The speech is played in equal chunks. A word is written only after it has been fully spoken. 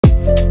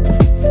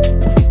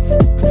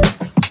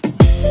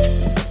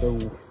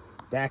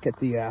back at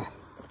the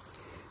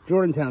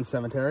Jordantown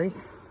Cemetery.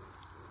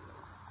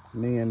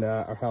 Me and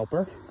our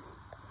helper.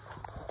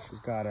 She's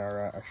got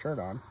our shirt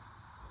on.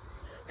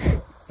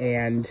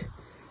 And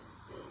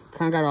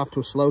kind of got off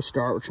to a slow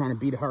start. We're trying to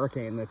beat a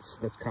hurricane that's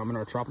coming,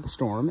 or a tropical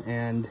storm,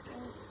 and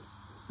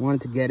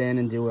wanted to get in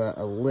and do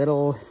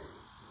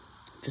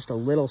just a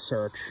little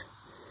search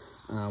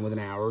with an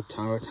hour at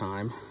a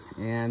time.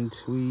 And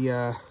we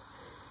kind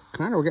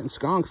of were getting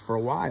skunked for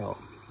a while.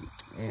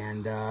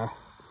 And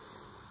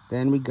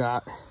then we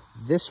got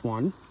this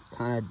one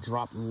kind of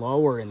dropped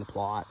lower in the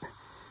plot,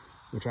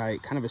 which I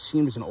kind of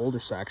assumed is an older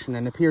section,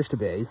 and appears to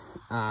be.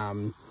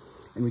 And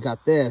we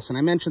got this, and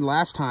I mentioned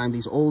last time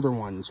these older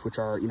ones, which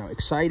are, you know,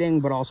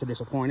 exciting but also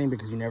disappointing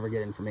because you never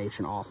get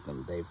information off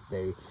them.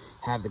 They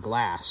have the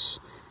glass,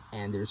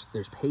 and there's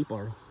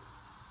paper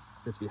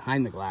that's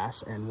behind the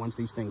glass, and once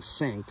these things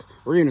sink,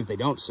 or even if they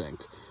don't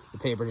sink, the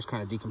paper just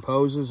kind of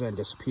decomposes and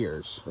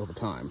disappears over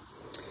time.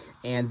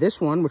 And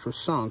this one, which was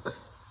sunk,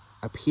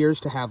 appears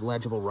to have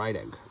legible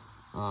writing,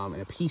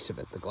 and a piece of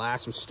it. The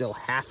glass was still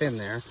half in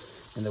there,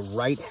 and the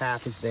right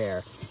half is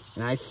there.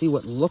 And I see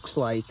what looks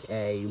like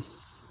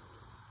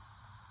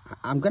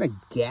I'm gonna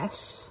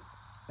guess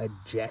a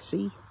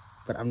Jesse,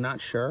 but I'm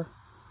not sure.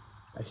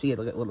 I see it,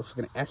 what looks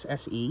like an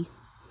SSE,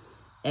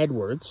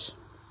 Edwards.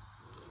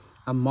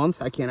 A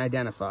month I can't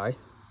identify,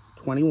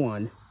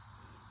 21,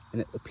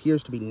 and it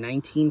appears to be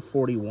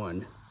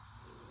 1941.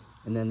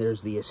 And then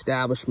there's the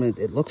establishment.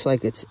 It looks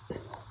like it's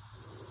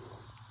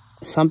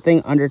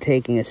something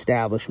undertaking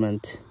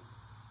establishment,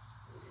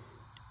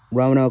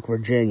 Roanoke,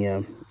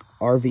 Virginia,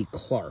 R.V.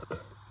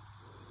 Clark.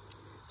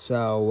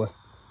 So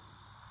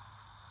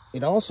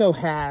it also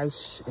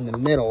has in the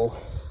middle,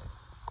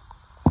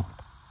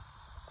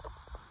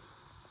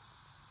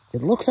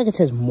 it looks like it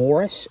says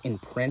Morris in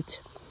print.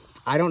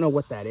 I don't know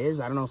what that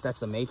is. I don't know if that's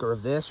the maker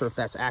of this or if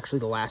that's actually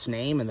the last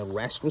name and the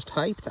rest was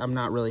typed. I'm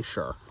not really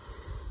sure.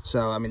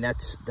 So, I mean,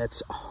 that's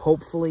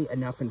hopefully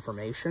enough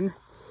information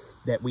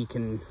that we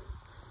can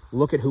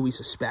look at who we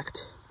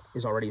suspect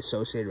is already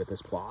associated with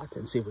this plot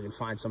and see if we can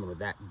find someone with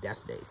that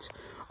death date.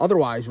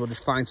 Otherwise, we'll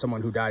just find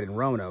someone who died in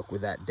Roanoke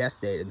with that death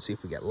date and see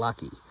if we get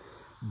lucky.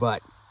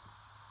 But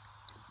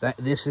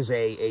this is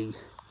a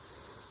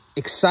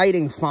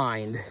exciting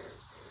find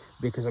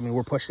because, I mean,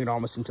 we're pushing it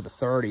almost into the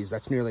 30s.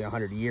 That's nearly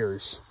 100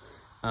 years.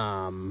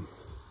 That's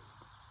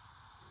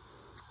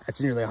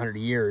nearly 100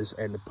 years,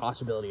 and the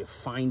possibility of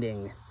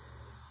finding,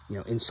 you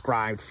know,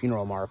 inscribed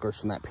funeral markers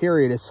from that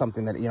period is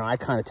something that, you know, I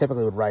kind of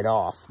typically would write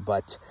off.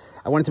 But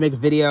I wanted to make a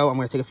video. I'm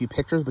going to take a few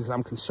pictures because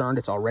I'm concerned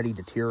it's already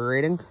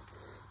deteriorating.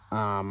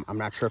 I'm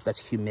not sure if that's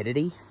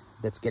humidity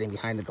that's getting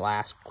behind the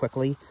glass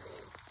quickly.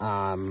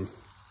 You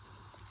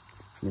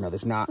know,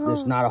 there's not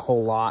a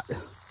whole lot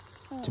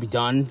to be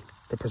done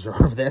to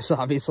preserve this,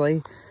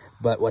 obviously,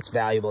 but what's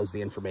valuable is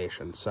the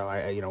information. So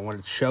I you know,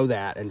 wanted to show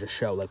that and just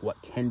show like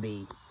what can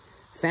be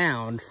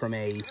found from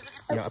a,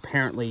 you know,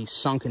 apparently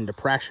sunken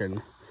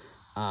depression,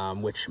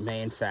 which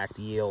may in fact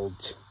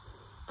yield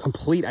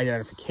complete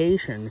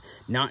identification,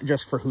 not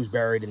just for who's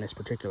buried in this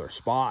particular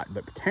spot,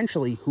 but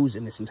potentially who's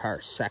in this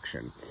entire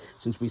section,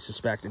 since we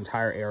suspect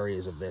entire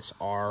areas of this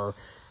are,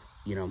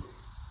 you know,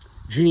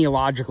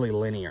 genealogically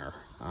linear,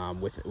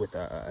 with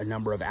a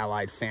number of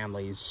allied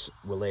families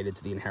related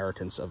to the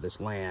inheritance of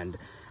this land.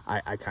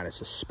 I kind of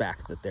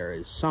suspect that there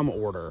is some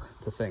order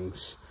to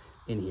things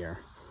in here,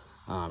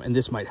 and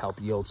this might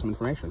help yield some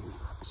information.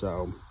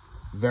 So,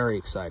 very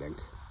exciting.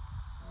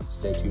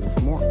 Stay tuned for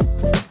more.